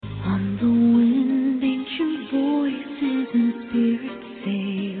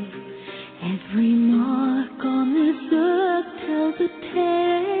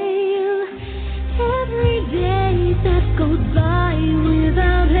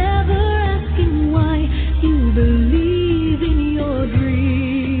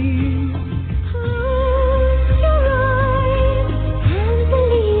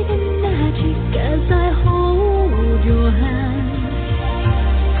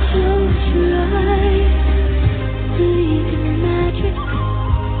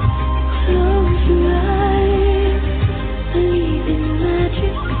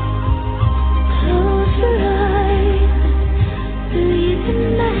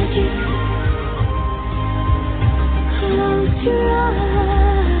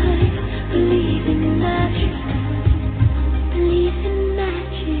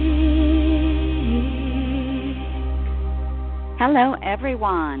Hello,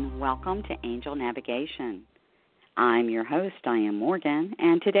 everyone. Welcome to Angel Navigation. I'm your host, Diane Morgan,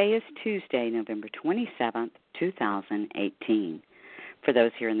 and today is Tuesday, November 27th, 2018. For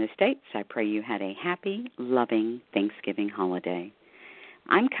those here in the States, I pray you had a happy, loving Thanksgiving holiday.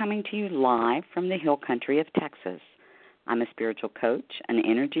 I'm coming to you live from the hill country of Texas. I'm a spiritual coach, an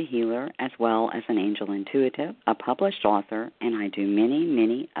energy healer, as well as an angel intuitive, a published author, and I do many,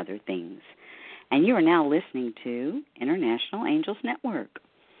 many other things. And you are now listening to International Angels Network.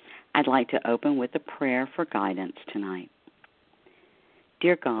 I'd like to open with a prayer for guidance tonight.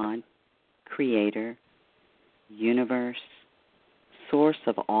 Dear God, Creator, Universe, Source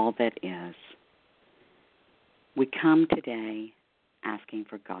of all that is, we come today asking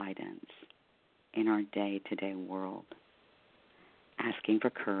for guidance in our day-to-day world, asking for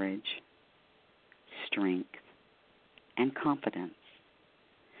courage, strength, and confidence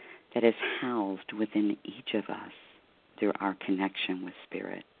that is housed within each of us through our connection with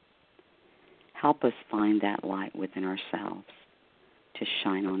Spirit. Help us find that light within ourselves to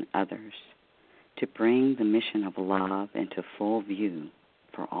shine on others, to bring the mission of love into full view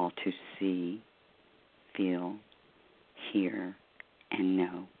for all to see, feel, hear, and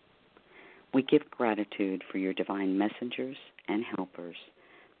know. We give gratitude for your divine messengers and helpers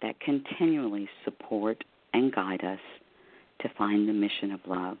that continually support and guide us to find the mission of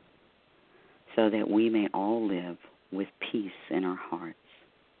love, so that we may all live with peace in our hearts.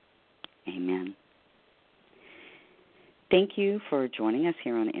 Amen. Thank you for joining us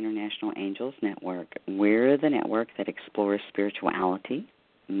here on International Angels Network. We're the network that explores spirituality,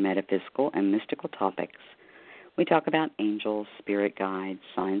 metaphysical, and mystical topics. We talk about angels, spirit guides,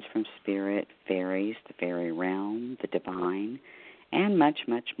 signs from spirit, fairies, the fairy realm, the divine, and much,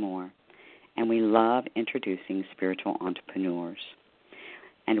 much more. And we love introducing spiritual entrepreneurs.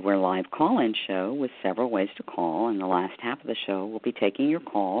 And we're a live call-in show with several ways to call. In the last half of the show, we'll be taking your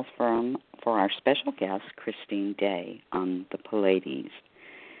calls for our special guest, Christine Day, on the Pleiadians.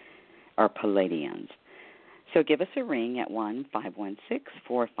 So give us a ring at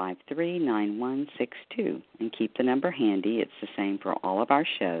 1-516-453-9162 and keep the number handy. It's the same for all of our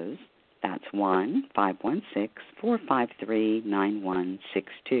shows. That's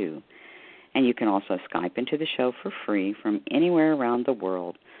 1-516-453-9162. And you can also Skype into the show for free from anywhere around the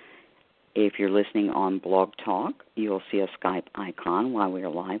world. If you're listening on Blog Talk, you'll see a Skype icon while we are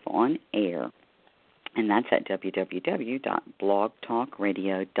live on air. And that's at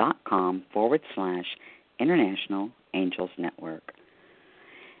www.blogtalkradio.com/International Angels Network.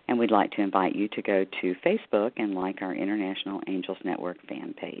 And we'd like to invite you to go to Facebook and like our International Angels Network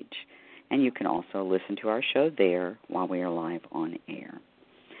fan page. And you can also listen to our show there while we are live on air.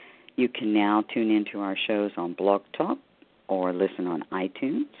 You can now tune into our shows on Blog Talk or listen on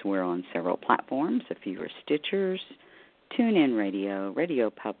iTunes. We're on several platforms. A few are Stitchers, TuneIn Radio, Radio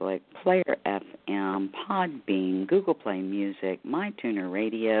Public, Player FM, Podbean, Google Play Music, MyTuner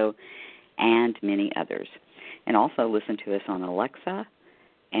Radio, and many others. And also listen to us on Alexa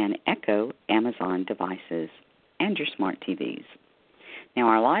and Echo Amazon devices and your smart TVs. Now,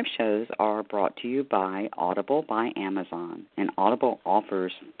 our live shows are brought to you by Audible by Amazon, and Audible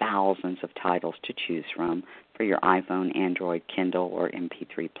offers thousands of titles to choose from for your iPhone, Android, Kindle, or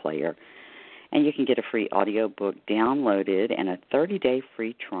MP3 player. And you can get a free audiobook downloaded and a 30-day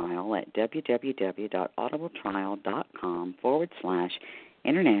free trial at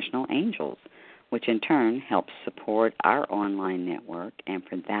www.audibletrial.com/International Angels, which in turn helps support our online network, and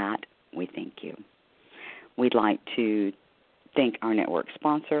for that, we thank you. We'd like to thank our network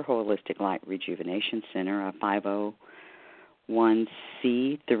sponsor, Holistic Light Rejuvenation Center, a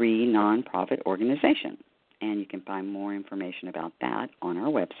 501c3 nonprofit organization. And you can find more information about that on our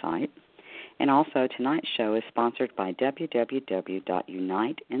website. And also, tonight's show is sponsored by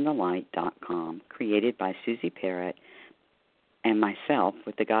www.uniteinthelight.com, created by Susie Parrott and myself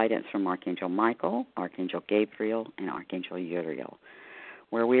with the guidance from Archangel Michael, Archangel Gabriel, and Archangel Uriel,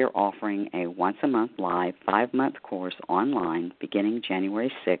 where we are offering a once-a-month live 5-month course online beginning January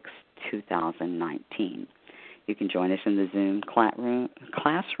 6, 2019. You can join us in the Zoom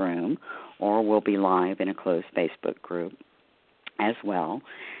classroom, or we'll be live in a closed Facebook group as well.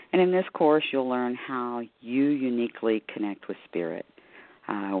 And in this course, you'll learn how you uniquely connect with Spirit,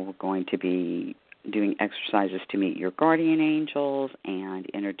 We're going to be doing exercises to meet your guardian angels and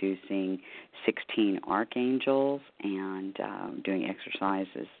introducing 16 archangels and doing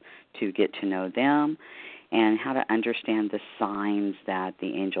exercises to get to know them and how to understand the signs that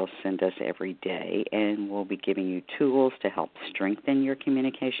the angels send us every day. And we'll be giving you tools to help strengthen your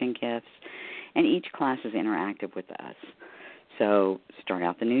communication gifts. And each class is interactive with us. So start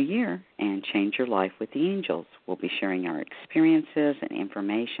out the new year and change your life with the angels. We'll be sharing our experiences and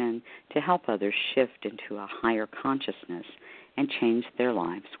information to help others shift into a higher consciousness and change their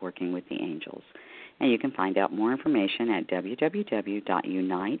lives working with the angels. And you can find out more information at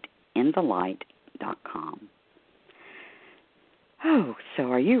www.uniteinthelight.com. Oh,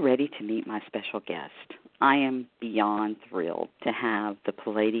 so are you ready to meet my special guest? I am beyond thrilled to have the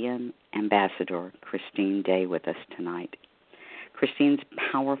Pleiadian ambassador, Christine Day, with us tonight. Christine's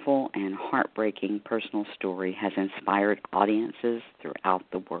powerful and heartbreaking personal story has inspired audiences throughout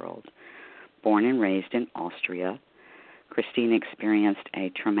the world. Born and raised in Austria, Christine experienced a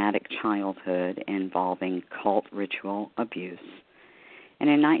traumatic childhood involving cult ritual abuse. And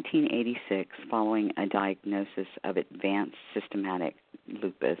in 1986, following a diagnosis of advanced systematic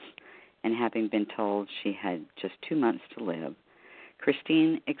lupus and having been told she had just 2 months to live,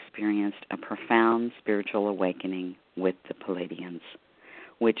 Christine experienced a profound spiritual awakening with the Pleiadians,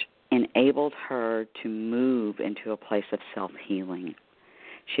 which enabled her to move into a place of self-healing.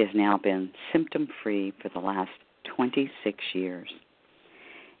 She has now been symptom-free for the last 26 years.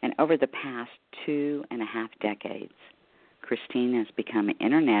 And over the past 2.5 decades, Christine has become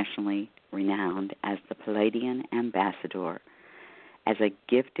internationally renowned as the Pleiadian ambassador, as a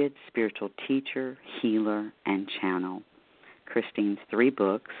gifted spiritual teacher, healer, and channel. Christine's 3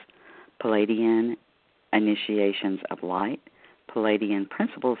 books, Pleiadian Initiations of Light, Pleiadian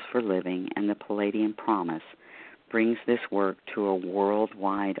Principles for Living, and the Pleiadian Promise, brings this work to a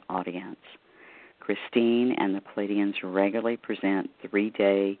worldwide audience. Christine and the Pleiadians regularly present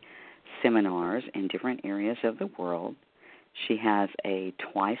 3-day seminars in different areas of the world. She has a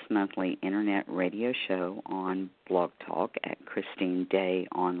twice-monthly internet radio show on Blog Talk at Christine Day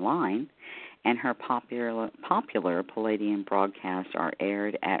Online, and her popular Pleiadian broadcasts are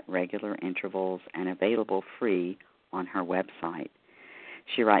aired at regular intervals and available free on her website.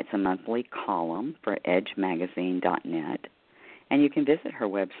 She writes a monthly column for edgemagazine.net, and you can visit her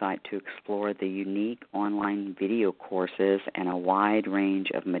website to explore the unique online video courses and a wide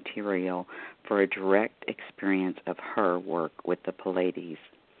range of material for a direct experience of her work with the Pleiades.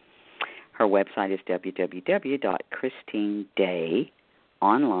 Her website is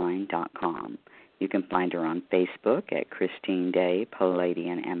www.christinedayonline.com. You can find her on Facebook at Christine Day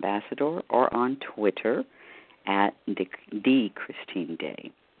Pleiadian Ambassador or on Twitter at the Christine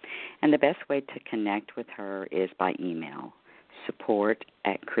Day. And the best way to connect with her is by email,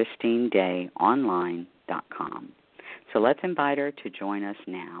 support@christinedayonline.com. So let's invite her to join us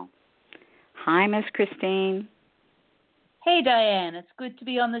now. Hi, Miss Christine. Hey, Diane. It's good to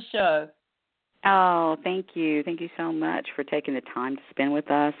be on the show. Oh, thank you. Thank you so much for taking the time to spend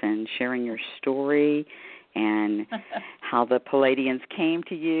with us and sharing your story and how the Pleiadians came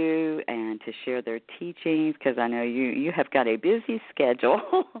to you and to share their teachings, because I know you have got a busy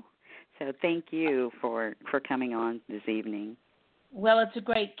schedule. So thank you for coming on this evening. Well, it's a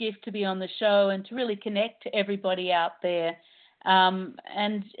great gift to be on the show and to really connect to everybody out there. And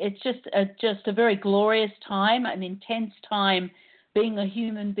it's just a very glorious time, an intense time being a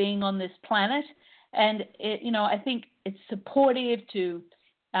human being on this planet. And, I think it's supportive to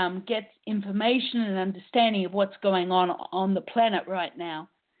get information and understanding of what's going on the planet right now.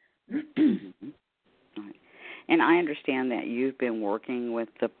 And I understand that you've been working with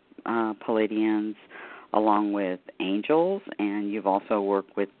the Pleiadians along with angels, and you've also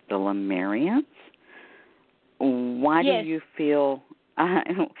worked with the Lemurians. Why Yes. do you feel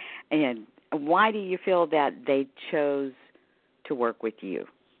and why do you feel that they chose to work with you?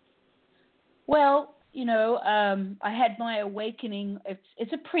 Well, I had my awakening.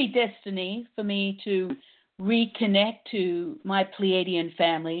 It's a predestiny for me to reconnect to my Pleiadian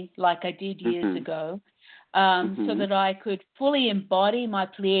family like I did years ago, so that I could fully embody my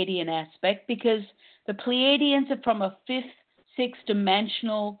Pleiadian aspect, because the Pleiadians are from a 5th,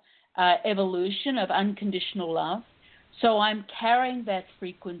 6th-dimensional evolution of unconditional love. So I'm carrying that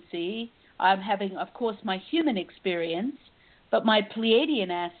frequency. I'm having, of course, my human experience, but my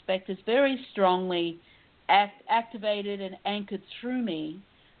Pleiadian aspect is very strongly activated and anchored through me.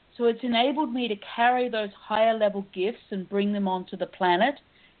 So it's enabled me to carry those higher level gifts and bring them onto the planet,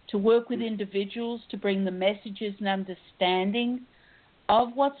 to work with individuals, to bring the messages and understanding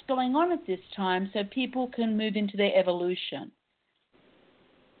of what's going on at this time so people can move into their evolution.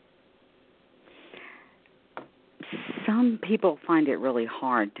 some people find it really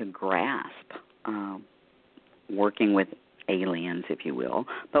hard to grasp working with aliens, if you will.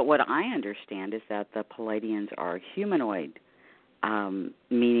 But what I understand is that the Pleiadians are humanoid,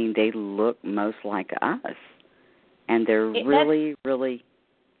 meaning they look most like us. And they're really,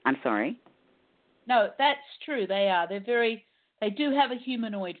 I'm sorry? No, that's true. They are. They do have a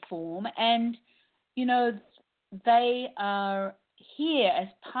humanoid form, and, you know, they are here as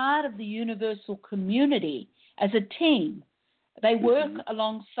part of the universal community, as a team. They work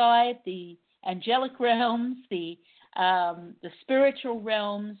alongside the angelic realms, the spiritual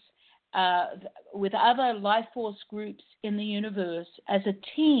realms, with other life force groups in the universe as a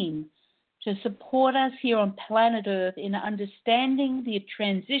team to support us here on planet Earth in understanding the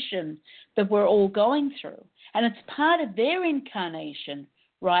transition that we're all going through. And it's part of their incarnation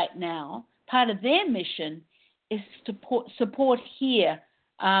right now, part of their mission is to support here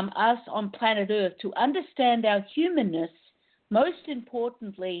us on planet Earth to understand our humanness, most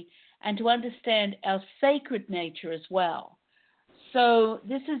importantly, and to understand our sacred nature as well. So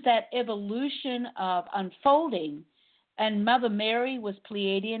this is that evolution of unfolding. And Mother Mary was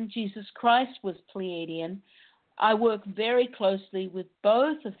Pleiadian, Jesus Christ was Pleiadian. I work very closely with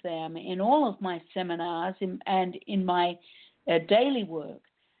both of them in all of my seminars and in my daily work.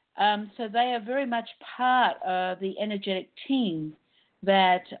 So they are very much part of the energetic team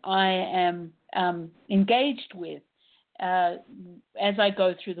that I am engaged with as I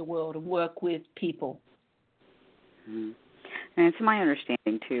go through the world and work with people. Mm-hmm. And it's my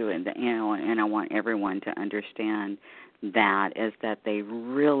understanding too, and I want everyone to understand that is that they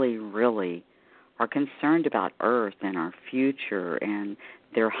really, really are concerned about Earth and our future, and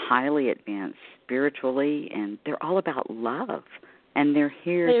they're highly advanced spiritually, and they're all about love, and they're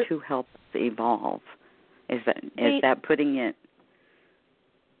here to help us evolve. Is that putting it?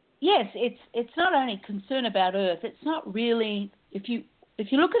 Yes, it's not only concern about Earth. It's not really, if you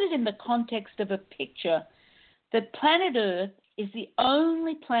look at it in the context of a picture, that planet Earth is the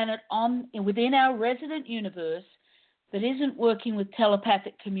only planet within our resident universe that isn't working with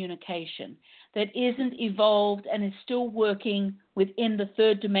telepathic communication, that isn't evolved and is still working within the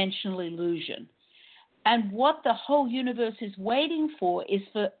third dimensional illusion. And what the whole universe is waiting for is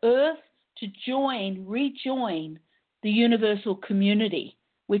for Earth to rejoin the universal community,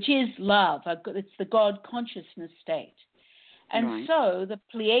 which is love. It's the God consciousness state. And so the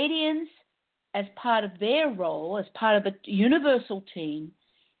Pleiadians, as part of their role, as part of the universal team,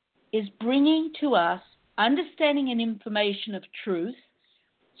 is bringing to us understanding and information of truth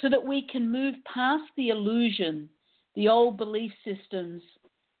so that we can move past the illusion, the old belief systems,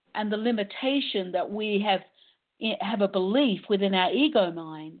 and the limitation that we have a belief within our ego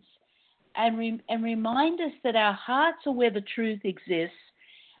minds, and remind us that our hearts are where the truth exists,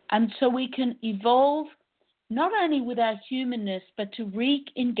 and so we can evolve not only with our humanness, but to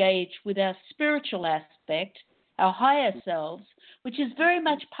re-engage with our spiritual aspect, our higher selves, which is very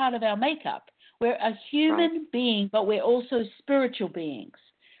much part of our makeup. We're a human being, but we're also spiritual beings.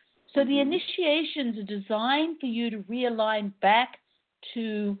 So the initiations are designed for you to realign back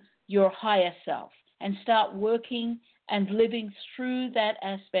to your higher self and start working and living through that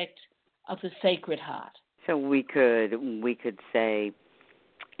aspect of the Sacred Heart. So we could say,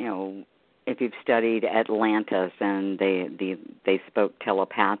 if you've studied Atlantis and they spoke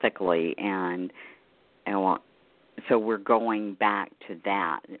telepathically, and so we're going back to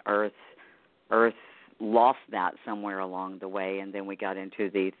that. Earth lost that somewhere along the way, and then we got into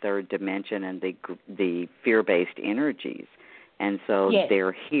the third dimension and the fear-based energies, and so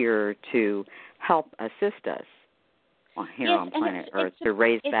they're here to help assist us here on planet Earth to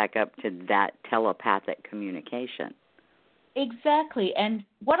raise back up to that telepathic communication. Exactly. And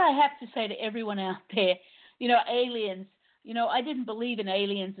what I have to say to everyone out there, aliens, I didn't believe in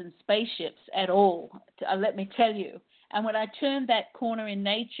aliens and spaceships at all, let me tell you. And when I turned that corner in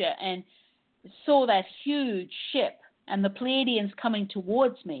nature and saw that huge ship and the Pleiadians coming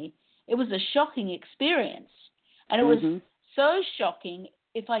towards me, it was a shocking experience. And it was so shocking,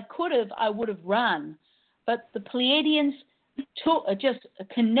 if I could have, I would have run. But the Pleiadians just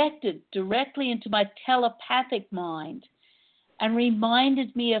connected directly into my telepathic mind and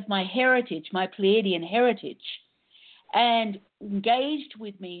reminded me of my heritage, my Pleiadian heritage, and engaged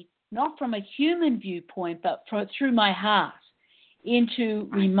with me, not from a human viewpoint, but through my heart, into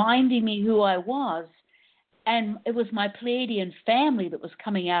reminding me who I was. And it was my Pleiadian family that was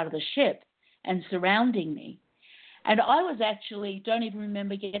coming out of the ship and surrounding me. And I was actually, don't even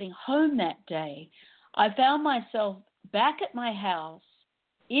remember getting home that day. I found myself back at my house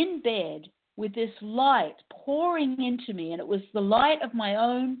in bed with this light pouring into me, and it was the light of my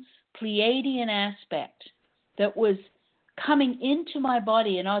own Pleiadian aspect that was coming into my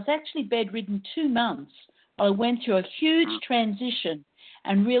body, and I was actually bedridden 2 months. I went through a huge transition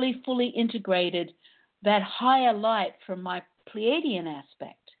and really fully integrated that higher light from my Pleiadian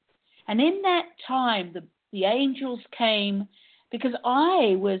aspect. And in that time, the angels came because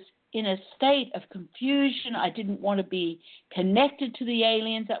I was in a state of confusion. I didn't want to be connected to the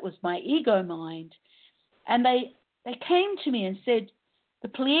aliens. That was my ego mind. And they came to me and said, the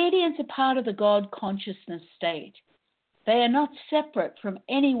Pleiadians are part of the God consciousness state. They are not separate from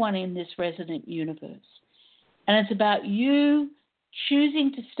anyone in this resonant universe. And it's about you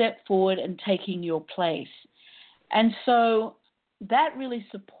choosing to step forward and taking your place. And so that really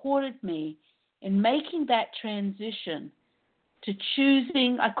supported me in making that transition to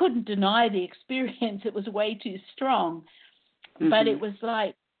choosing. I couldn't deny the experience. It was way too strong. But it was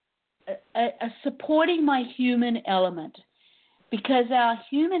like a supporting my human element, because our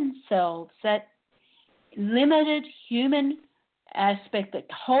human selves, that limited human aspect that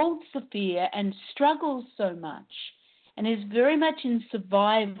holds the fear and struggles so much and is very much in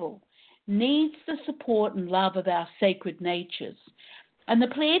survival, needs the support and love of our sacred natures. And the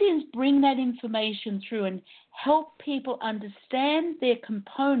Pleiadians bring that information through and help people understand their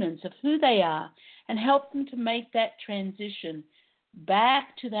components of who they are and help them to make that transition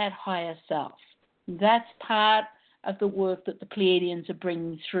back to that higher self. That's part of the work that the Pleiadians are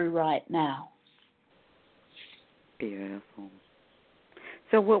bringing through right now. Beautiful.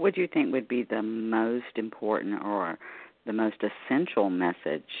 So what would you think would be the most important or the most essential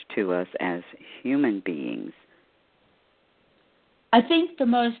message to us as human beings? I think the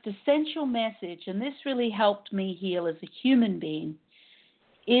most essential message, and this really helped me heal as a human being,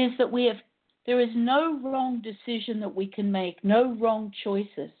 is that there is no wrong decision that we can make, no wrong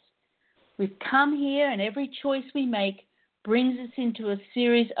choices. We've come here, and every choice we make brings us into a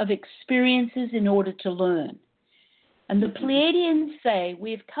series of experiences in order to learn. And the Pleiadians say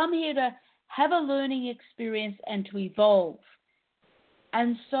we've come here to have a learning experience and to evolve.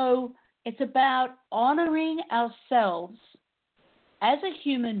 And so it's about honoring ourselves as a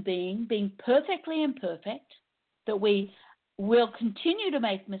human being, being perfectly imperfect, that we will continue to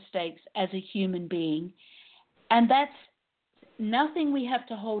make mistakes as a human being, and that's nothing we have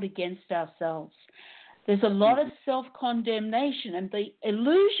to hold against ourselves. There's a lot of self-condemnation, and the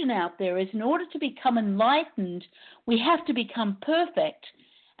illusion out there is in order to become enlightened, we have to become perfect,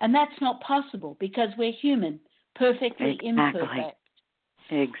 and that's not possible because we're human, perfectly imperfect.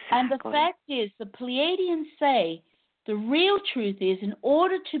 Exactly. And the fact is, the Pleiadians say the real truth is, in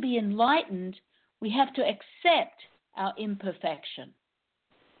order to be enlightened, we have to accept our imperfection.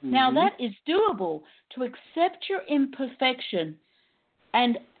 Now, that is doable, to accept your imperfection.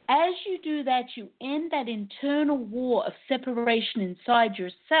 And as you do that, you end that internal war of separation inside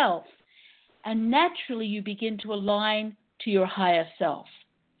yourself, and naturally you begin to align to your higher self.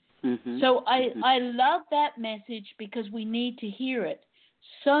 So I love that message because we need to hear it.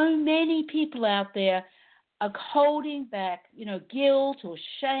 So many people out there are holding back, guilt or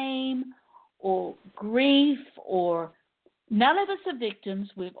shame or grief, or none of us are victims.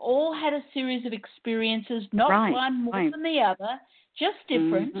 We've all had a series of experiences, not one more than the other, just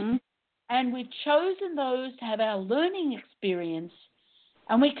different. And we've chosen those to have our learning experience,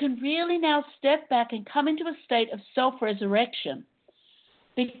 and we can really now step back and come into a state of self-resurrection.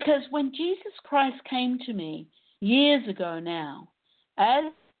 Because when Jesus Christ came to me years ago now, as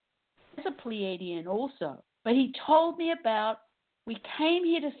a Pleiadian also, but he told me about, we came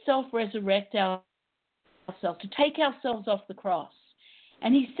here to self-resurrect ourselves, to take ourselves off the cross.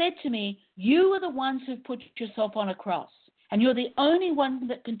 And he said to me, you are the ones who put yourself on a cross, and you're the only one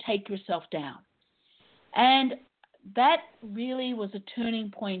that can take yourself down. And that really was a turning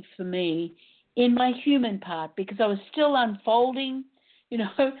point for me in my human part, because I was still unfolding.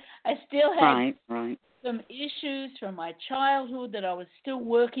 I still had some issues from my childhood that I was still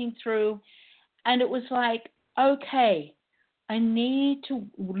working through. And it was like, okay, I need to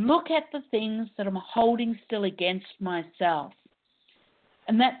look at the things that I'm holding still against myself.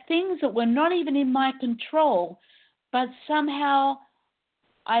 And that things that were not even in my control, but somehow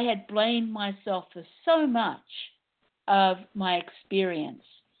I had blamed myself for so much of my experience.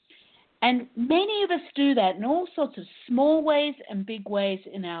 And many of us do that in all sorts of small ways and big ways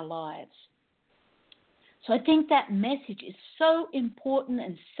in our lives. So I think that message is so important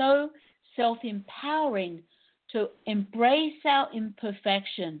and so self-empowering, to embrace our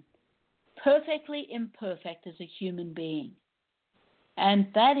imperfection, perfectly imperfect as a human being. And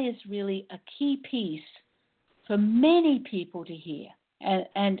that is really a key piece for many people to hear,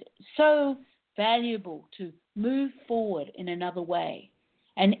 and so valuable to move forward in another way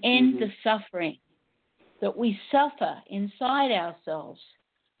and end the suffering that we suffer inside ourselves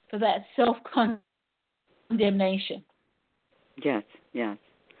for that self-condemnation. Yes, yes.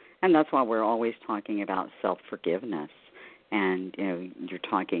 And that's why we're always talking about self-forgiveness. And, you're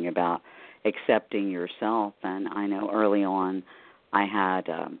talking about accepting yourself. And I know early on I,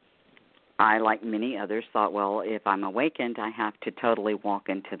 like many others, thought, well, if I'm awakened, I have to totally walk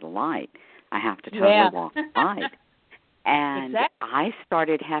into the light. I have to totally walk the light. And exactly. I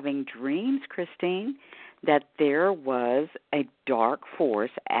started having dreams, Christine, that there was a dark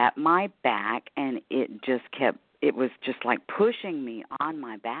force at my back, and it was just like pushing me on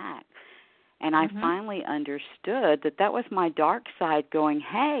my back. And I finally understood that was my dark side going,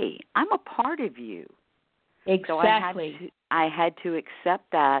 hey, I'm a part of you. Exactly. So I had to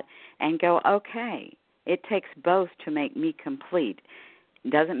accept that and go, okay, it takes both to make me complete. It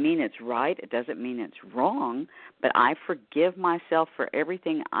doesn't mean it's right. It doesn't mean it's wrong, but I forgive myself for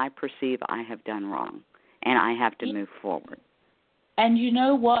everything I perceive I have done wrong, and I have to move forward. And you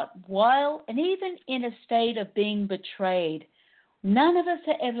know what? And even in a state of being betrayed, none of us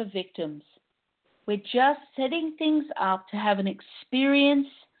are ever victims. We're just setting things up to have an experience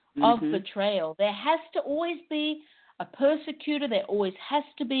of betrayal. There has to always be a persecutor. There always has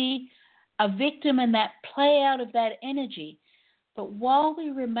to be a victim and that play out of that energy. But while we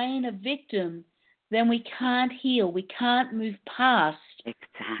remain a victim, then we can't heal. We can't move past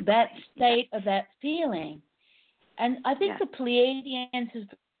that state of that feeling. And I think the Pleiadians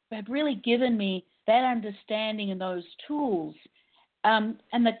have really given me that understanding and those tools and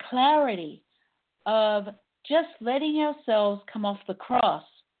the clarity of just letting ourselves come off the cross,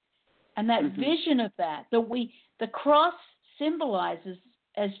 and that vision of that the cross symbolizes,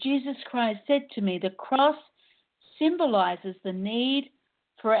 as Jesus Christ said to me, the cross symbolizes the need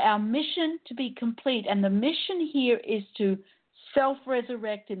for our mission to be complete, and the mission here is to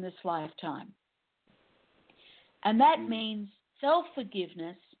self-resurrect in this lifetime. And that means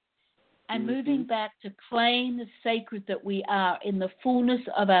self-forgiveness and moving back to claim the sacred that we are in the fullness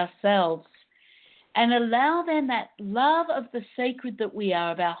of ourselves, and allow then that love of the sacred that we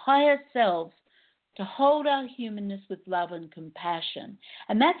are, of our higher selves, to hold our humanness with love and compassion.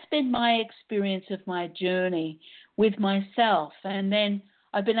 And that's been my experience of my journey with myself. And then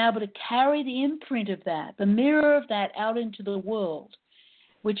I've been able to carry the imprint of that, the mirror of that, out into the world,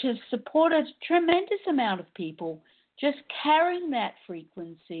 which has supported a tremendous amount of people. Just carrying that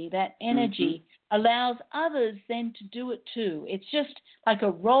frequency, that energy, allows others then to do it too. It's just like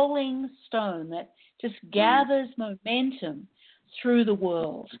a rolling stone that just gathers momentum through the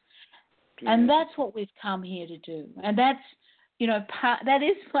world. Beautiful. And that's what we've come here to do. And that's, that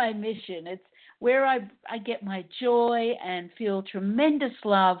is my mission. It's where I get my joy and feel tremendous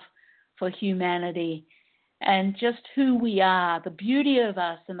love for humanity and just who we are, the beauty of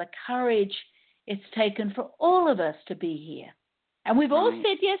us and the courage it's taken for all of us to be here. And we've all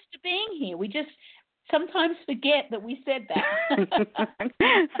said yes to being here. We just sometimes forget that we said that.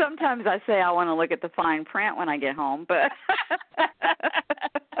 Sometimes I say I want to look at the fine print when I get home, but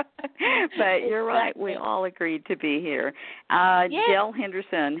you're right. We all agreed to be here. Jill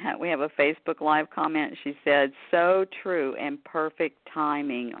Henderson, we have a Facebook Live comment. She said, so true and perfect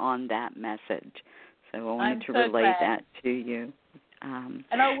timing on that message. So I wanted to relay that to you. And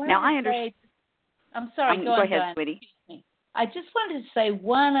I understand. I'm sorry, go ahead, sweetie. I just wanted to say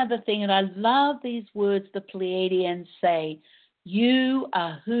one other thing, and I love these words the Pleiadians say. You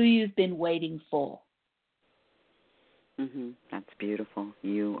are who you've been waiting for. That's beautiful.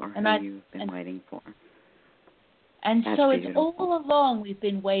 You are who you've been waiting for. And that's so beautiful. It's all along we've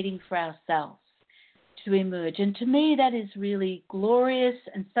been waiting for ourselves to emerge. And to me, that is really glorious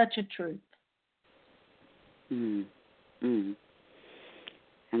and such a truth.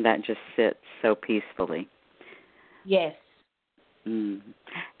 And that just sits so peacefully. Yes. And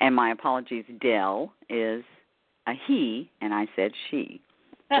my apologies, Dell is a he, and I said she.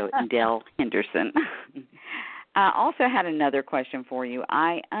 So Dell Henderson. I also had another question for you.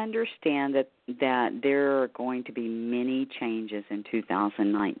 I understand that there are going to be many changes in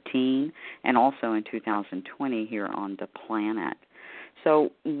 2019 and also in 2020 here on the planet.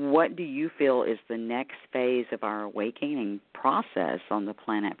 So what do you feel is the next phase of our awakening process on the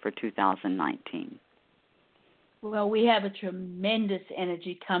planet for 2019? Well, we have a tremendous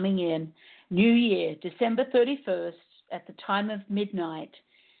energy coming in. New Year, December 31st, at the time of midnight.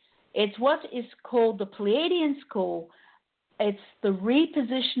 It's what is called, the Pleiadians call, it's the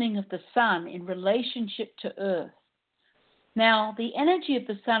repositioning of the sun in relationship to Earth. Now, the energy of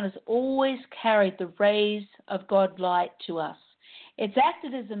the sun has always carried the rays of God light to us. It's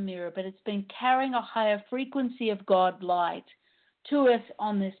acted as a mirror, but it's been carrying a higher frequency of God light to us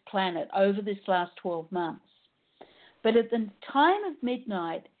on this planet over this last 12 months. But at the time of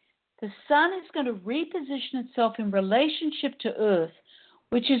midnight, the sun is going to reposition itself in relationship to Earth,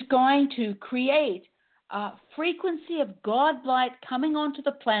 which is going to create a frequency of God light coming onto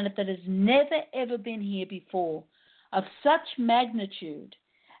the planet that has never, ever been here before, of such magnitude.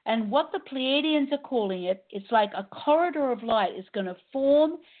 And what the Pleiadians are calling it, it's like a corridor of light is going to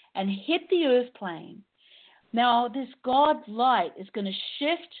form and hit the Earth plane. Now, this God light is going to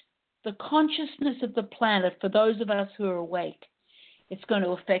shift the consciousness of the planet for those of us who are awake. It's going to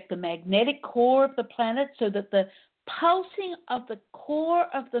affect the magnetic core of the planet so that the pulsing of the core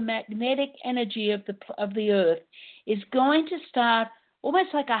of the magnetic energy of the Earth is going to start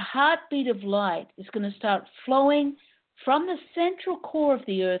almost like a heartbeat of light. It's going to start flowing from the central core of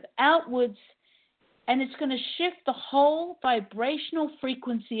the Earth outwards, and it's going to shift the whole vibrational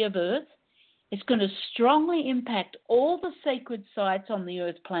frequency of Earth. It's going to strongly impact all the sacred sites on the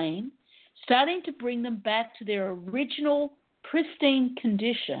Earth plane, starting to bring them back to their original pristine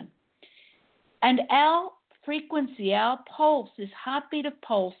condition. And our frequency, our pulse, this heartbeat of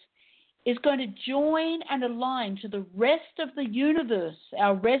pulse, is going to join and align to the rest of the universe,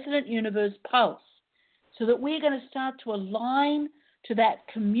 our resident universe pulse, so that we're going to start to align to that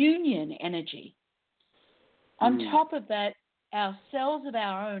communion energy. On top of that, our cells of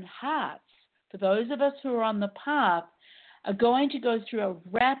our own hearts, for those of us who are on the path, are going to go through a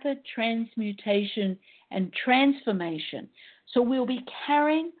rapid transmutation and transformation. So we'll be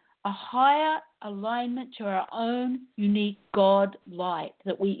carrying a higher alignment to our own unique God light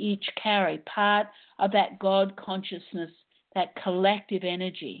that we each carry, part of that God consciousness, that collective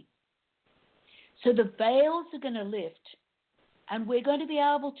energy. So the veils are going to lift, and we're going to be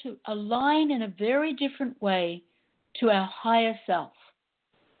able to align in a very different way to our higher self.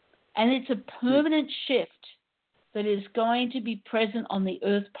 And it's a permanent shift that is going to be present on the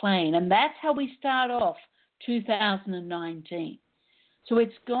Earth plane. And that's how we start off 2019. So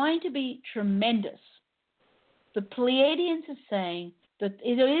it's going to be tremendous. The Pleiadians are saying that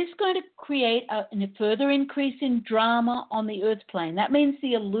it is going to create a further increase in drama on the Earth plane. That means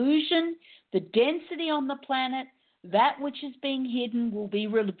the illusion, the density on the planet, that which is being hidden will be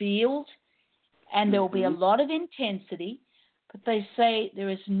revealed, and there will be a lot of intensity. But they say there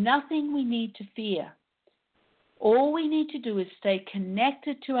is nothing we need to fear. All we need to do is stay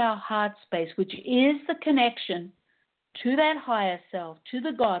connected to our heart space, which is the connection to that higher self, to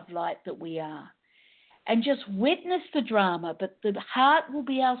the God light that we are, and just witness the drama. But the heart will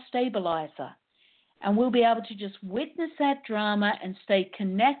be our stabilizer, and we'll be able to just witness that drama and stay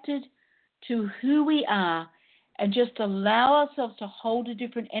connected to who we are and just allow ourselves to hold a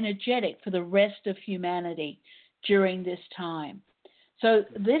different energetic for the rest of humanity during this time. So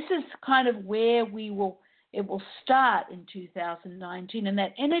this is kind of where it will start in 2019, and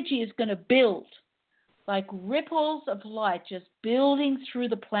that energy is going to build like ripples of light, just building through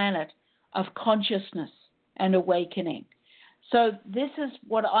the planet of consciousness and awakening. So this is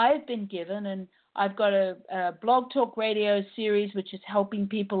what I've been given, and I've got a blog talk radio series which is helping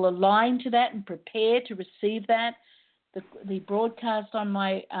people align to that and prepare to receive that. The broadcast on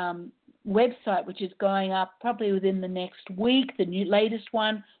my website, which is going up probably within the next week, the latest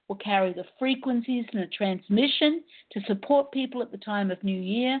one will carry the frequencies and a transmission to support people at the time of New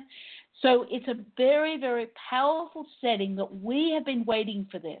Year. So it's a very, very powerful setting that we have been waiting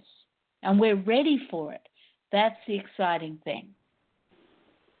for this, and we're ready for it. That's the exciting thing.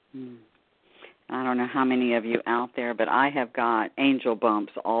 I don't know how many of you out there, but I have got angel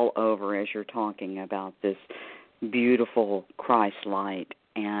bumps all over as you're talking about this beautiful Christ light.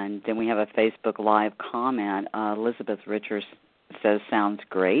 And then we have a Facebook Live comment. Elizabeth Richards says, sounds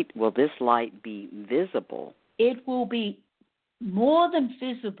great. Will this light be visible? It will be more than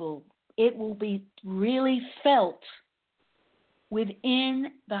visible. It will be really felt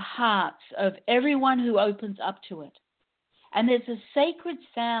within the hearts of everyone who opens up to it. And there's a sacred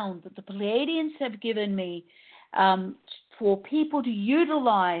sound that the Pleiadians have given me for people to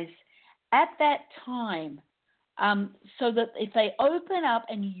utilize at that time, so that if they open up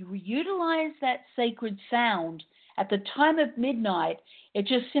and you utilize that sacred sound at the time of midnight, it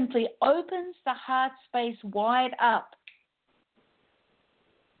just simply opens the heart space wide up.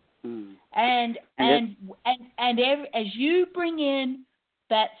 And as you bring in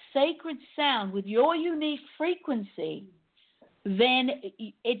that sacred sound with your unique frequency, then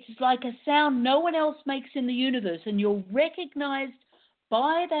it's like a sound no one else makes in the universe, and you're recognized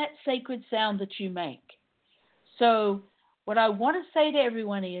by that sacred sound that you make. So what I want to say to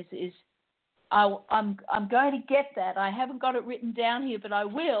everyone is I'm going to get that. I haven't got it written down here, but I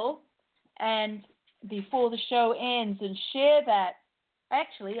will. And before the show ends and share that.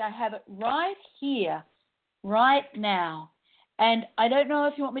 Actually, I have it right here, right now. And I don't know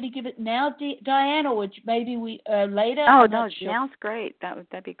if you want me to give it now, Diane, or maybe we later. Oh, no, now's great. That'd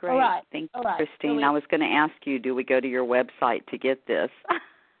be great. All right. Thank you, Christine. So I was going to ask you, do we go to your website to get this?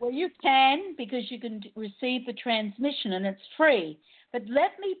 Well, you can, because you can receive the transmission, and it's free. But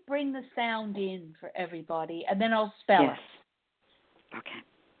let me bring the sound in for everybody, and then I'll spell it. Okay.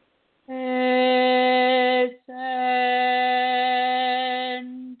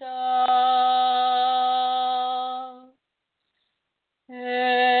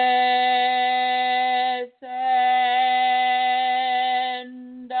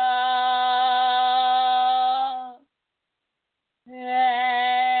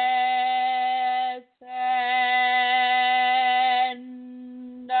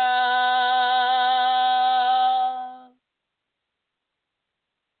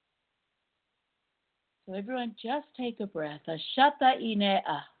 So everyone just take a breath. Ashata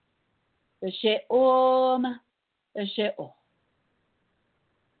inea. She'om. She'o.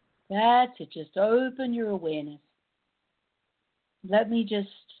 That's it. Just open your awareness. Let me just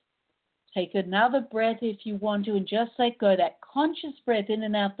take another breath if you want to, and just let go. That conscious breath in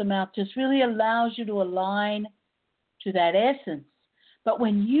and out the mouth just really allows you to align to that essence. But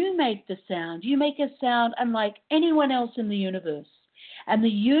when you make the sound, you make a sound unlike anyone else in the universe. And the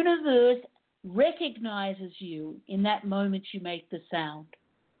universe recognizes you in that moment you make the sound.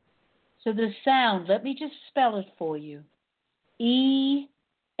 So the sound, let me just spell it for you. E-S-S-E-N,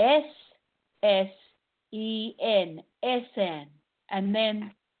 S-N, and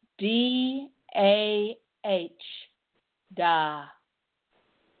then D-A-H, da.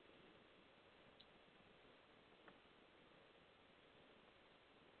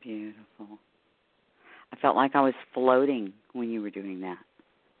 Beautiful. I felt like I was floating when you were doing that.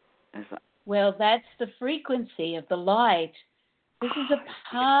 Well, that's the frequency of the light. This is a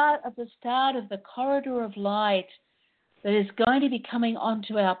part of the start of the corridor of light that is going to be coming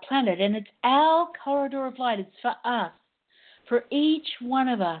onto our planet. And it's our corridor of light. It's for us, for each one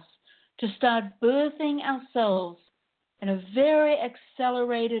of us to start birthing ourselves in a very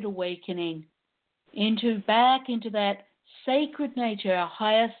accelerated awakening back into that sacred nature, our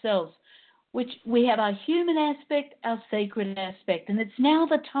higher selves, which we have our human aspect, our sacred aspect. And it's now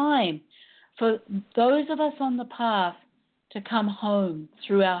the time for those of us on the path to come home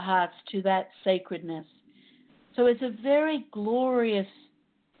through our hearts to that sacredness. So it's a very glorious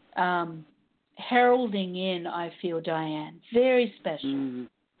heralding in, I feel, Diane. Very special.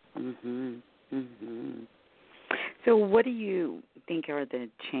 So what do you think are the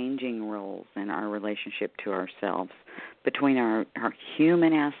changing roles in our relationship to ourselves between our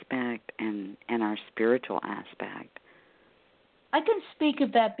human aspect and our spiritual aspect? I can speak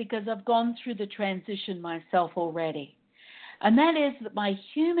of that because I've gone through the transition myself already. And that is that my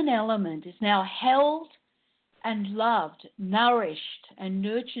human element is now held and loved, nourished and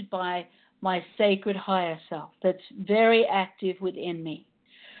nurtured by my sacred higher self that's very active within me.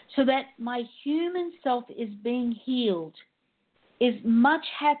 So that my human self is being healed, is much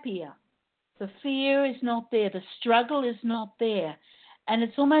happier. The fear is not there. The struggle is not there. And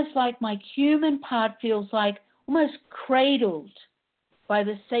it's almost like my human part feels like almost cradled by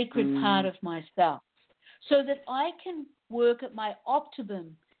the sacred part of myself, so that I can work at my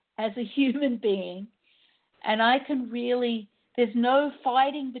optimum as a human being, and I can really, there's no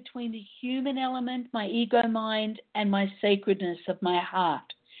fighting between the human element, my ego mind, and my sacredness of my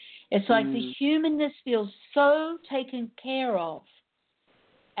heart. It's like the humanness feels so taken care of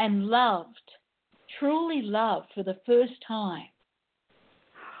and loved, truly loved for the first time.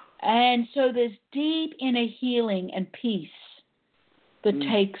 And so there's deep inner healing and peace that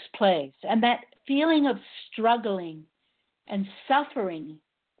takes place. And that feeling of struggling and suffering,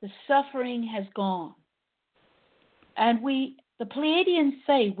 the suffering has gone. And the Pleiadians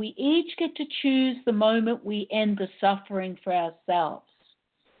say we each get to choose the moment we end the suffering for ourselves.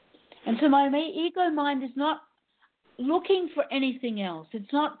 And so my ego mind is not looking for anything else.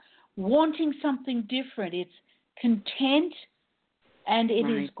 It's not wanting something different. It's content, and it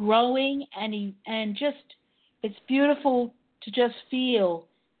is growing, and just it's beautiful to just feel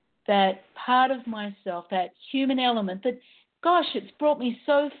that part of myself, that human element, that, gosh, it's brought me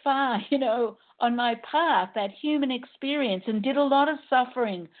so far, on my path, that human experience, and did a lot of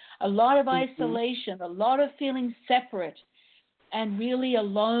suffering, a lot of isolation, a lot of feeling separate and really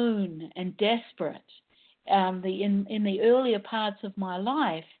alone and desperate in the earlier parts of my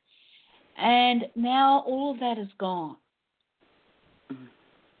life. And now all of that is gone.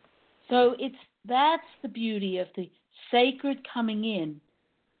 So that's the beauty of the sacred coming in,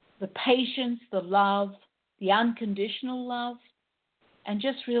 the patience, the love, the unconditional love, and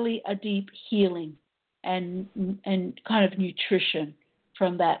just really a deep healing and kind of nutrition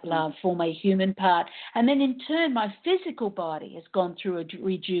from that love for my human part. And then in turn, my physical body has gone through a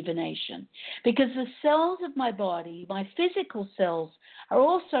rejuvenation because the cells of my body, my physical cells, are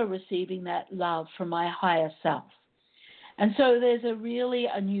also receiving that love from my higher self. And so there's a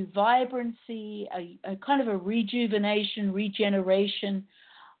new vibrancy, a kind of a rejuvenation, regeneration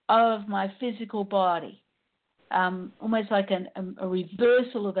of my physical body, almost like a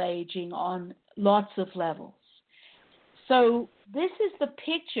reversal of aging on lots of levels. So this is the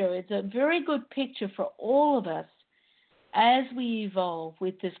picture. It's a very good picture for all of us as we evolve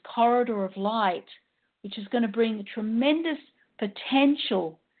with this corridor of light, which is going to bring tremendous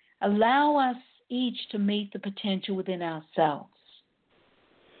potential, allow us each to meet the potential within ourselves.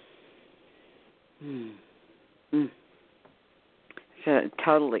 So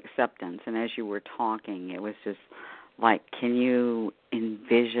total acceptance. And as you were talking, it was just like, can you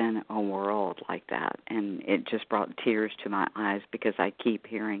envision a world like that? And it just brought tears to my eyes because I keep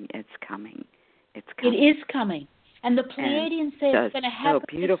hearing it's coming. It's coming. It is coming. And the Pleiadian says it's going to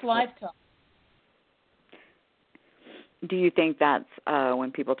happen this lifetime. Do you think that's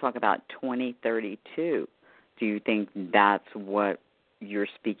when people talk about 2032, do you think that's what you're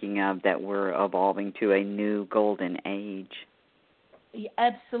speaking of, that we're evolving to a new golden age?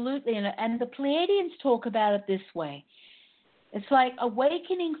 Absolutely. And the Pleiadians talk about it this way. It's like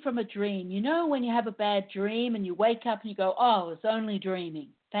awakening from a dream. You know, when you have a bad dream and you wake up and you go, oh, it's only dreaming.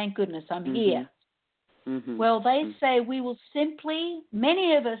 Thank goodness I'm here. Well, they say we will simply,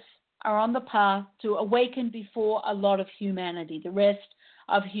 many of us are on the path to awaken before a lot of humanity, the rest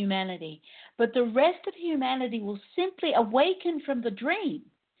of humanity. But the rest of humanity will simply awaken from the dream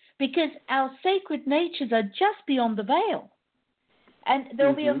because our sacred natures are just beyond the veil. And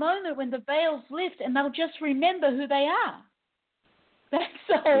there'll be a moment when the veils lift and they'll just remember who they are. That's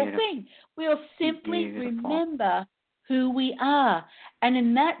the whole thing. We'll simply remember who we are. And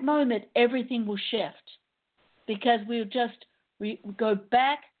in that moment, everything will shift because we'll just go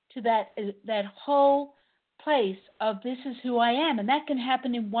back to that whole place of this is who I am. And that can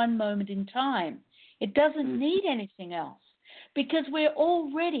happen in one moment in time. It doesn't need anything else because we're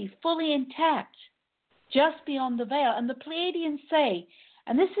already fully intact just beyond the veil. And the Pleiadians say,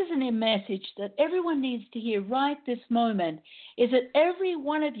 and this isn't a message that everyone needs to hear right this moment, is that every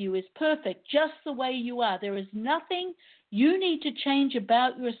one of you is perfect just the way you are. There is nothing you need to change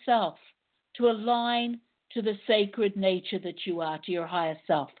about yourself to align to the sacred nature that you are, to your higher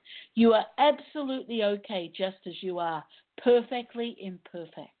self. You are absolutely okay just as you are, perfectly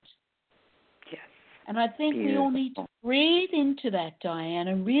imperfect. Yes. And I think we all need to breathe into that, Diane,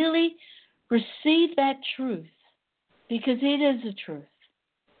 and really receive that truth because it is a truth.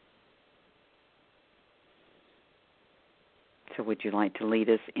 So would you like to lead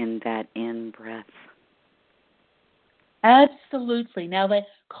us in that in-breath? Absolutely. Now, that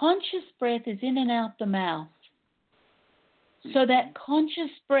conscious breath is in and out the mouth. So that conscious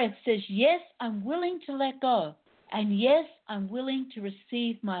breath says, yes, I'm willing to let go. And yes, I'm willing to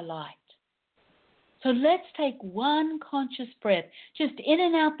receive my light. So let's take one conscious breath, just in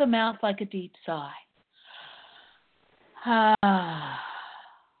and out the mouth like a deep sigh.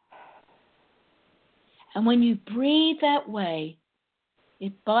 And when you breathe that way,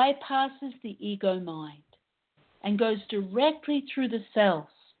 it bypasses the ego mind and goes directly through the cells.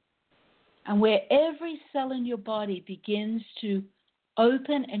 And where every cell in your body begins to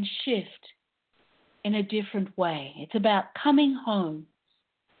open and shift in a different way. It's about coming home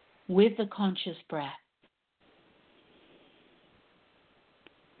with the conscious breath.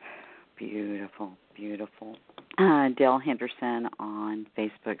 Beautiful, beautiful. Dale Henderson on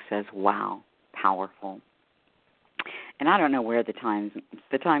Facebook says, wow, powerful. And I don't know where the time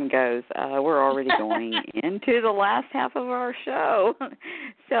goes. We're already going into the last half of our show.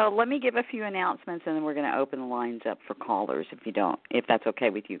 So let me give a few announcements, and then we're going to open the lines up for callers if that's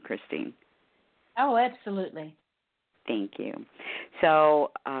okay with you, Christine. Oh, absolutely. Thank you. So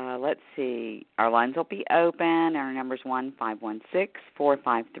let's see. Our lines will be open. Our number is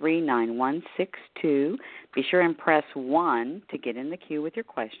 1-516-453-9162. Be sure and press 1 to get in the queue with your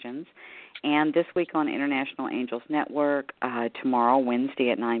questions. And this week on International Angels Network, tomorrow,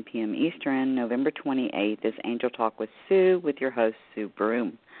 Wednesday at 9 p.m. Eastern, November 28th, is Angel Talk with Sue with your host, Sue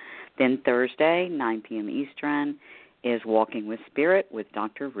Broom. Then Thursday, 9 p.m. Eastern, is Walking with Spirit with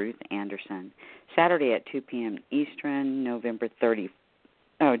Dr. Ruth Anderson. Saturday at 2 p.m. Eastern, December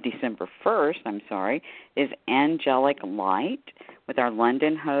 1st, is Angelic Light with our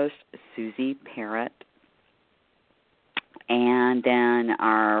London host, Susie Parrott. And then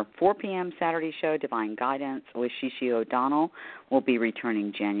our 4 p.m. Saturday show, Divine Guidance, with Shishi O'Donnell, will be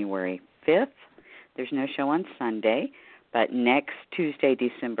returning January 5th. There's no show on Sunday, but next Tuesday,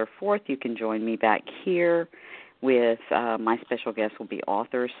 December 4th, you can join me back here with my special guest will be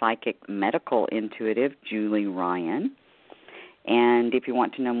author, psychic, medical intuitive, Julie Ryan. And if you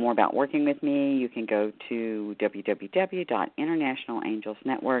want to know more about working with me, you can go to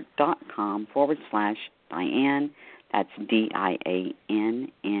www.internationalangelsnetwork.com/Diane. That's Dianne.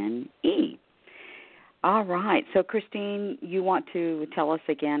 All right. So, Christine, you want to tell us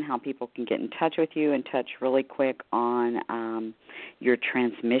again how people can get in touch with you and touch really quick on your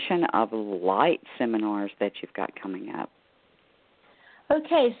transmission of light seminars that you've got coming up.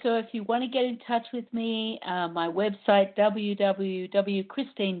 Okay, so if you want to get in touch with me, my website,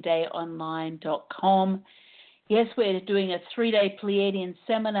 www.christinedayonline.com. Yes, we're doing a 3-day Pleiadian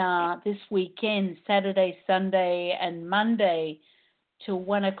seminar this weekend, Saturday, Sunday, and Monday till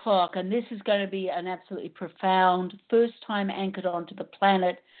 1 o'clock. And this is going to be an absolutely profound, first time anchored onto the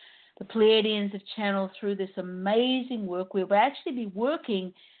planet. The Pleiadians have channeled through this amazing work. We'll actually be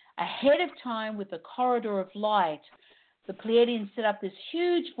working ahead of time with the corridor of light. The Pleiadians set up this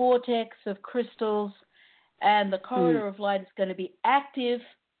huge vortex of crystals, and the corridor of light is going to be active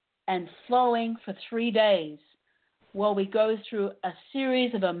and flowing for 3 days while we go through a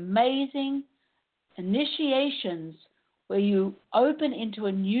series of amazing initiations where you open into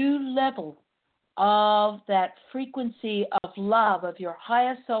a new level of that frequency of love, of your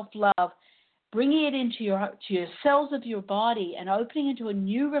higher self-love, bringing it into your cells of your body and opening into a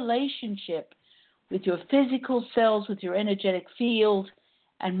new relationship with your physical cells, with your energetic field,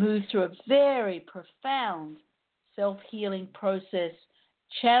 and move through a very profound self-healing process,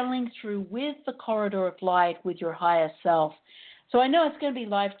 channeling through with the corridor of light with your higher self. So I know it's going to be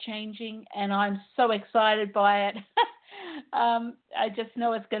life-changing, and I'm so excited by it. I just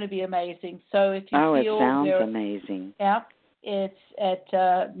know it's going to be amazing. So if you feel... it sounds amazing. Yeah, it's at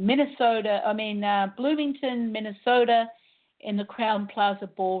Bloomington, Minnesota, in the Crown Plaza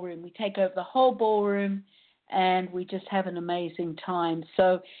Ballroom. We take over the whole ballroom, and we just have an amazing time.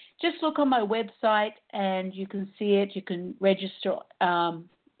 So just look on my website, and you can see it. You can register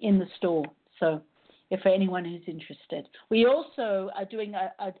in the store. So if for anyone who's interested. We also are doing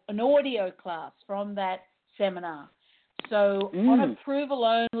an audio class from that seminar. So on approval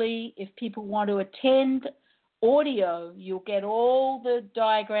only, if people want to attend audio, you'll get all the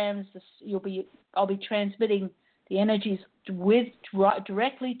diagrams. I'll be transmitting the energies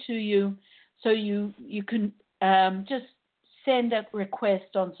directly to you, so you can just send a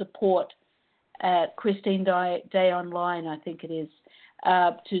request on support at Christine Day Online, I think it is,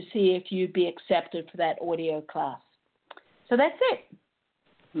 to see if you'd be accepted for that audio class. So that's it.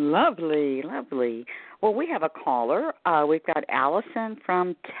 Lovely, lovely. Well, we have a caller. We've got Allison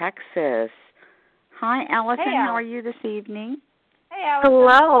from Texas. Hi, Allison. Hey, how are you this evening? Hey, Allison.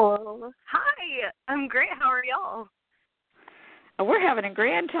 Hello. Hi. I'm great. How are y'all? We're having a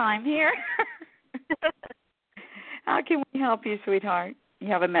grand time here. How can we help you, sweetheart? You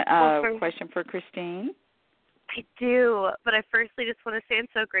have a question for Christine? I do, but I firstly just want to say I'm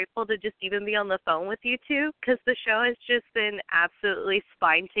so grateful to just even be on the phone with you two, because the show has just been absolutely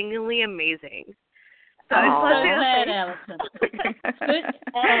spine-tinglingly amazing. So I'm so glad, Allison.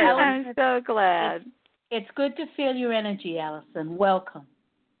 I'm so glad. It's good to feel your energy, Allison. Welcome.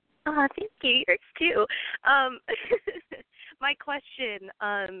 Oh, thank you. Yours too. My question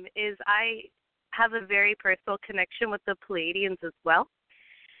is, I have a very personal connection with the Pleiadians as well,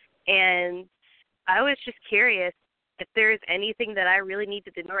 and I was just curious if there's anything that I really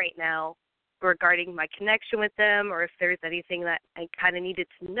needed to know right now regarding my connection with them, or if there's anything that I kind of needed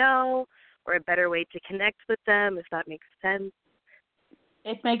to know, or a better way to connect with them, if that makes sense.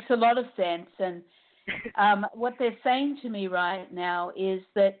 It makes a lot of sense. And what they're saying to me right now is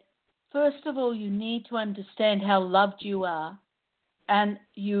that, first of all, you need to understand how loved you are, and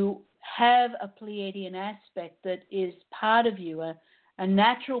you have a Pleiadian aspect that is part of you, a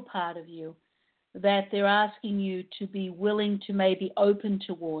natural part of you, that they're asking you to be willing to maybe open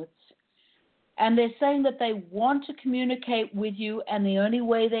towards. And they're saying that they want to communicate with you, and the only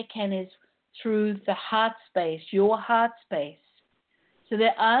way they can is through the heart space, your heart space. So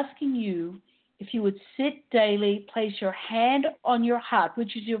they're asking you if you would sit daily, place your hand on your heart,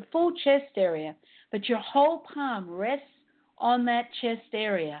 which is your full chest area, but your whole palm rests on that chest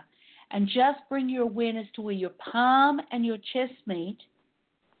area, and just bring your awareness to where your palm and your chest meet,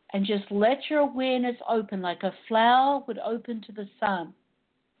 and just let your awareness open like a flower would open to the sun.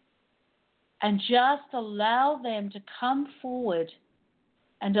 And just allow them to come forward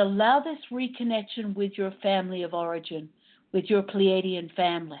and allow this reconnection with your family of origin, with your Pleiadian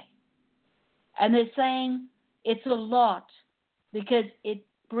family. And they're saying it's a lot because it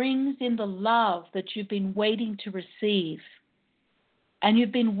brings in the love that you've been waiting to receive. And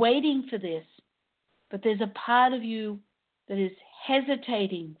you've been waiting for this, but there's a part of you that is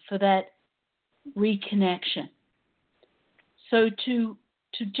hesitating for that reconnection. So to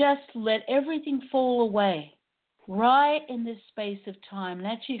just let everything fall away right in this space of time. And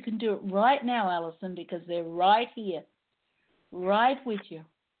actually you can do it right now, Alison, because they're right here, right with you.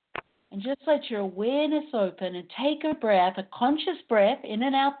 And just let your awareness open and take a breath, a conscious breath in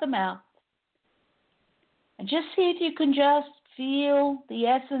and out the mouth. And just see if you can just feel the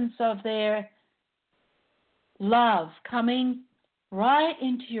essence of their love coming right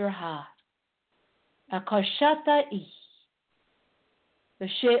into your heart. Akashata I.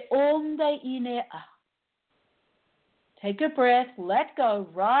 She'onda inea. Take a breath, let go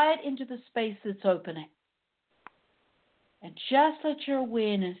right into the space that's opening. And just let your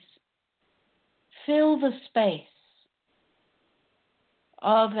awareness fill the space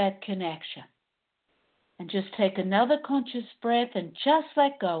of that connection. And just take another conscious breath and just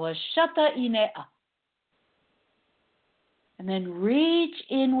let go. Ashata inea. And then reach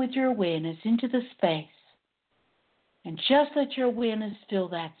in with your awareness into the space. And just let your awareness fill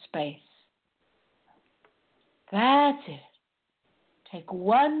that space. That's it. Take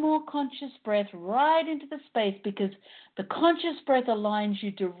one more conscious breath right into the space because the conscious breath aligns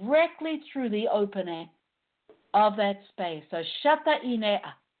you directly through the opening of that space. So shata inea.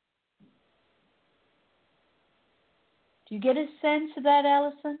 Do you get a sense of that,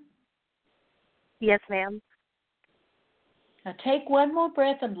 Alison? Yes, ma'am. Now take one more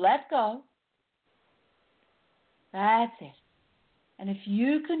breath and let go. That's it. And if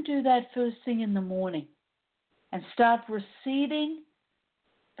you can do that first thing in the morning and start receiving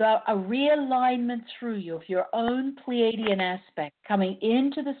a realignment through you of your own Pleiadian aspect coming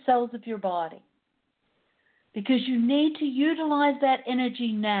into the cells of your body, because you need to utilize that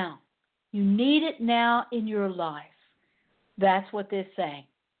energy now. You need it now in your life. That's what they're saying.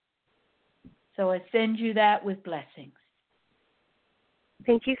 So I send you that with blessings.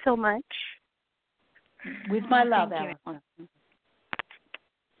 Thank you so much. With my love, Thank Alison. you.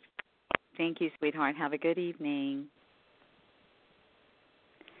 Thank you, sweetheart. Have a good evening.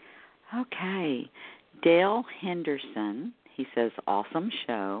 Okay. Dale Henderson, he says, awesome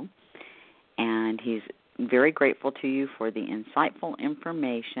show. And he's very grateful to you for the insightful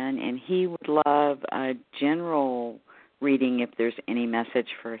information. And he would love a general reading if there's any message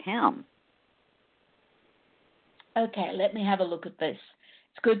for him. Okay, let me have a look at this.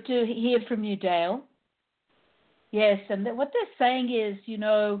 It's good to hear from you, Dale. Yes, and what they're saying is,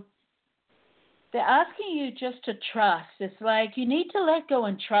 they're asking you just to trust. It's like you need to let go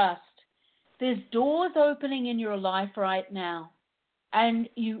and trust. There's doors opening in your life right now, and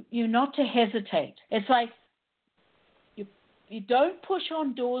you're not to hesitate. It's like you don't push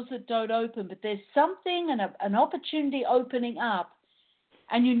on doors that don't open, but there's something, an opportunity opening up,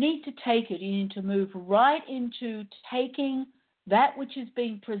 and you need to take it. You need to move right into taking that which is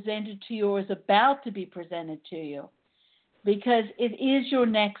being presented to you or is about to be presented to you, because it is your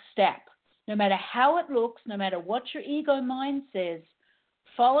next step. No matter how it looks, no matter what your ego mind says,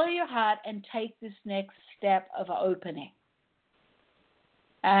 follow your heart and take this next step of opening.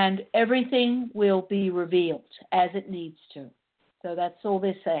 And everything will be revealed as it needs to. So that's all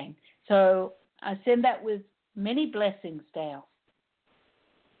they're saying. So I send that with many blessings, Dale.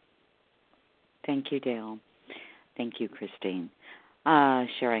 Thank you, Dale. Thank you, Christine.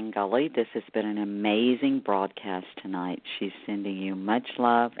 Sharon Gully, this has been an amazing broadcast tonight. She's sending you much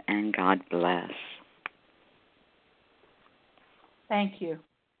love and God bless. Thank you.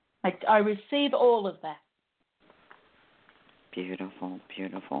 I receive all of that. Beautiful,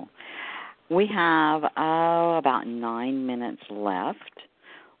 beautiful. We have about 9 minutes left.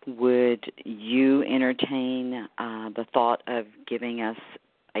 Would you entertain the thought of giving us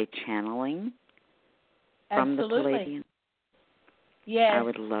a channeling from Absolutely. the Pleiadian? Yes. I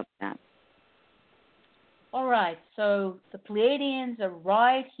would love that. All right. So the Pleiadians are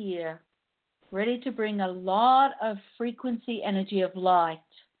right here, ready to bring a lot of frequency energy of light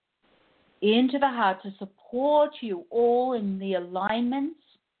into the heart to support you all in the alignments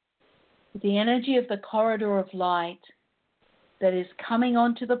with the energy of the corridor of light that is coming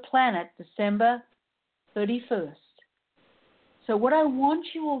onto the planet December 31st. So what I want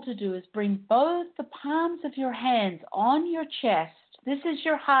you all to do is bring both the palms of your hands on your chest. This is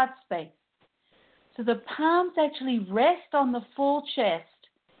your heart space. So the palms actually rest on the full chest,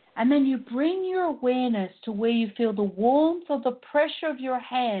 and then you bring your awareness to where you feel the warmth or the pressure of your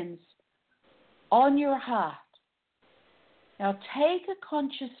hands on your heart. Now take a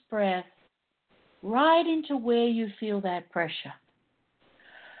conscious breath right into where you feel that pressure.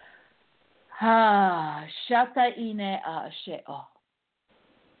 Shata ine a she'o.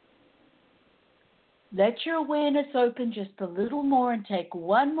 Let your awareness open just a little more and take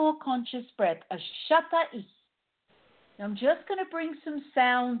one more conscious breath. Ashata-i. I'm just going to bring some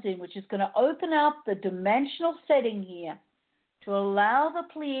sounds in, which is going to open up the dimensional setting here to allow the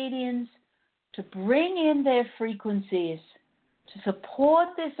Pleiadians to bring in their frequencies to support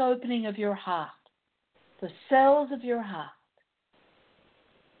this opening of your heart, the cells of your heart.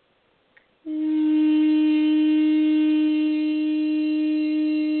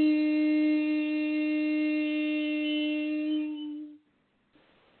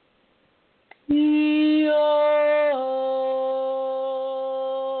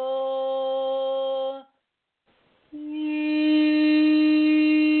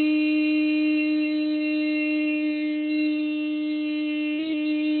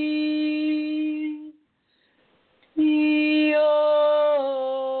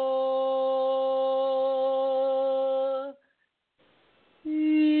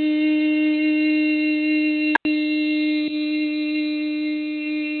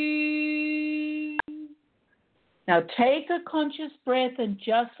 Now take a conscious breath and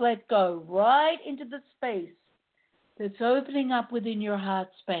just let go right into the space that's opening up within your heart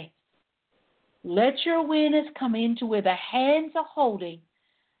space. Let your awareness come into where the hands are holding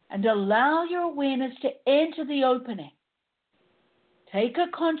and allow your awareness to enter the opening. Take a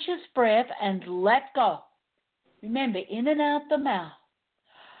conscious breath and let go. Remember, in and out the mouth.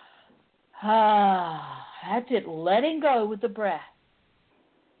 That's it, letting go with the breath.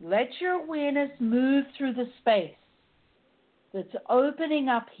 Let your awareness move through the space that's opening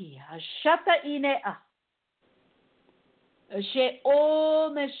up here. Ashata inea. Ashe'o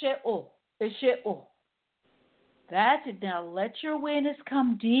meshe'o. Ashe'o. That's it. Now let your awareness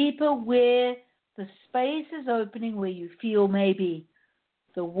come deeper where the space is opening, where you feel maybe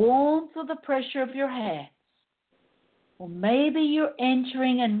the warmth or the pressure of your hands. Or maybe you're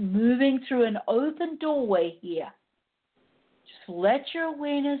entering and moving through an open doorway here. Just let your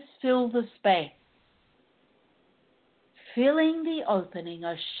awareness fill the space. Filling the opening.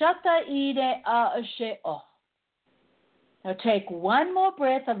 Ashata ide a ashe'o. Now take one more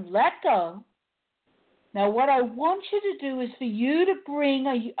breath and let go. Now what I want you to do is for you to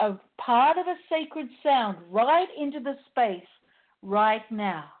bring a part of a sacred sound right into the space right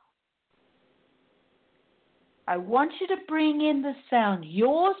now. I want you to bring in the sound,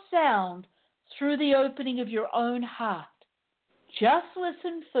 your sound, through the opening of your own heart. Just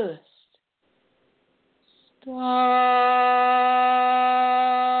listen first.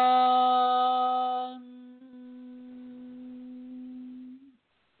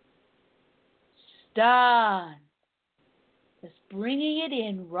 Stan. Just bringing it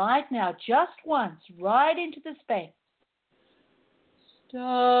in right now, just once, right into the space. Stan.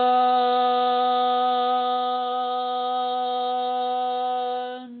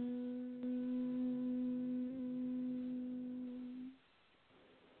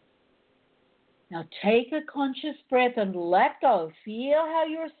 Now take a conscious breath and let go. Feel how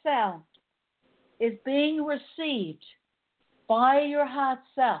your sound is being received by your heart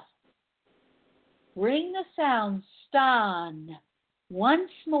self. Bring the sound Stan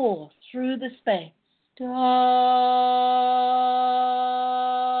once more through the space. Stan.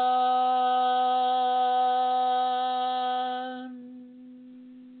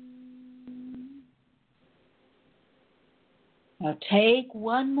 Now take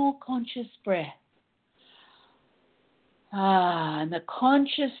one more conscious breath. And the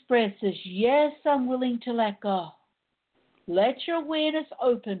conscious breath says, yes, I'm willing to let go. Let your awareness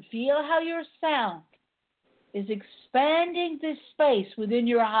open. Feel how your sound is expanding this space within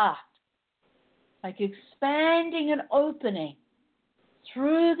your heart. Like expanding and opening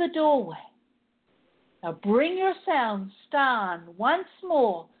through the doorway. Now bring your sound, Stan, once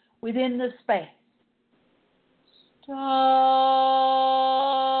more within the space. Stan.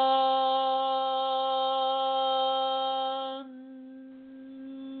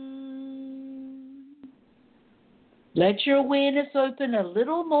 Let your awareness open a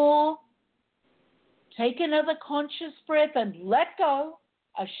little more. Take another conscious breath and let go.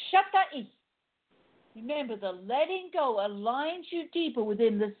 Ashata-i. Remember, the letting go aligns you deeper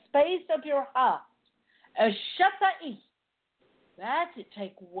within the space of your heart. Ashata-i. That's it.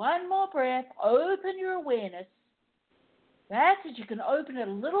 Take one more breath. Open your awareness. That's it. You can open it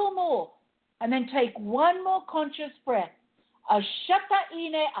a little more. And then take one more conscious breath.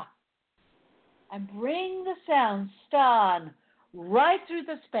 Ashata-i-ne-a. And bring the sound, Stan, right through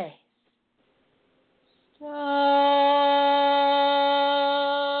the space. That's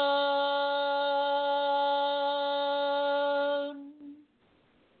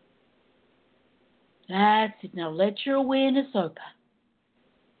it. Now let your awareness open.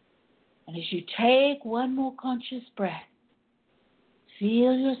 And as you take one more conscious breath,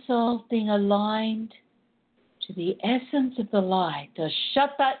 feel yourself being aligned to the essence of the light, the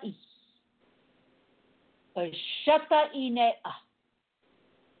Shatai. The Shatai Nea.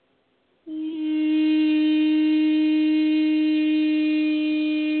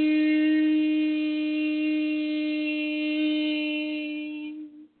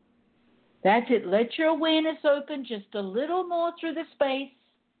 That's it. Let your awareness open just a little more through the space.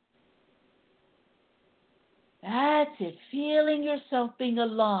 That's it. Feeling yourself being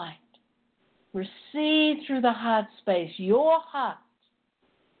aligned. Receive through the heart space, your heart.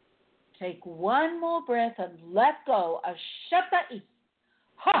 Take one more breath and let go. Ashatai.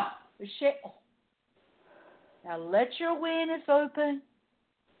 Ha. Now let your awareness open.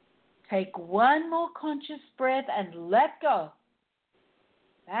 Take one more conscious breath and let go.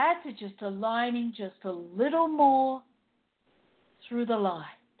 That's it, just aligning just a little more through the light.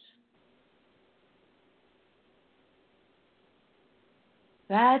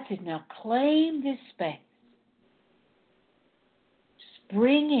 That's it. Now claim this space. Just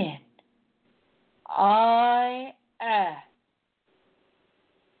bring in I am.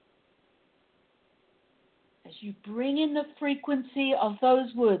 As you bring in the frequency of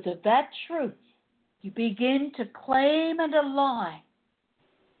those words, of that truth, you begin to claim and align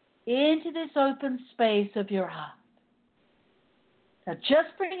into this open space of your heart. Now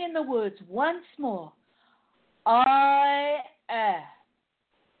just bring in the words once more. I am.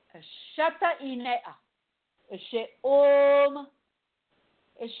 Shata inea. Eshe om.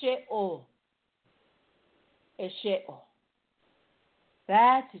 Eshe om. Eshe om.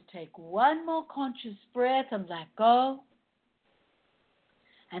 That's it. Take one more conscious breath and let go.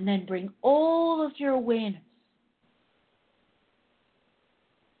 And then bring all of your awareness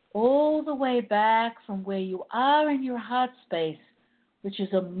all the way back from where you are in your heart space, which is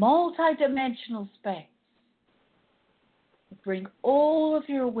a multidimensional space. Bring all of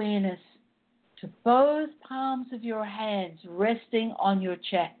your awareness to both palms of your hands resting on your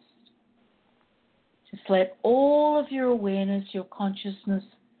chest. Just let all of your awareness, your consciousness,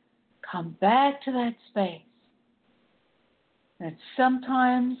 come back to that space. And it's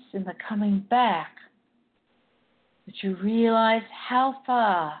sometimes in the coming back that you realize how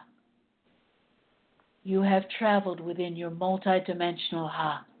far you have traveled within your multidimensional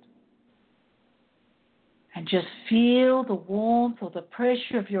heart. And just feel the warmth or the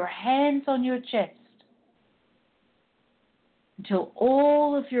pressure of your hands on your chest until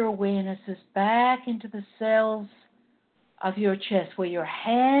all of your awareness is back into the cells of your chest where your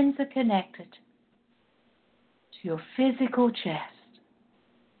hands are connected to your physical chest.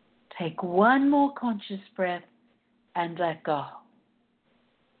 Take one more conscious breath and let go.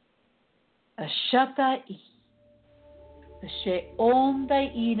 Ashatai. Ashe om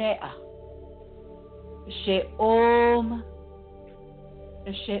dai inea. Ashe om.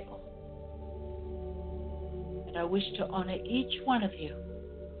 Ashe om. And I wish to honor each one of you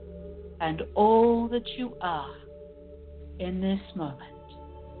and all that you are in this moment.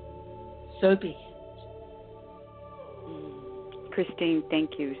 So be it. Christine,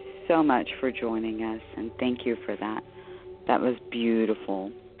 thank you so much for joining us, and thank you for that. That was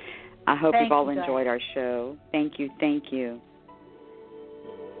beautiful. I hope you've all enjoyed our show. Thank you, thank you.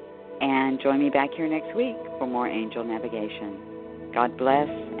 And join me back here next week for more Angel Navigation. God bless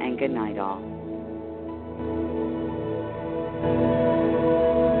and good night all.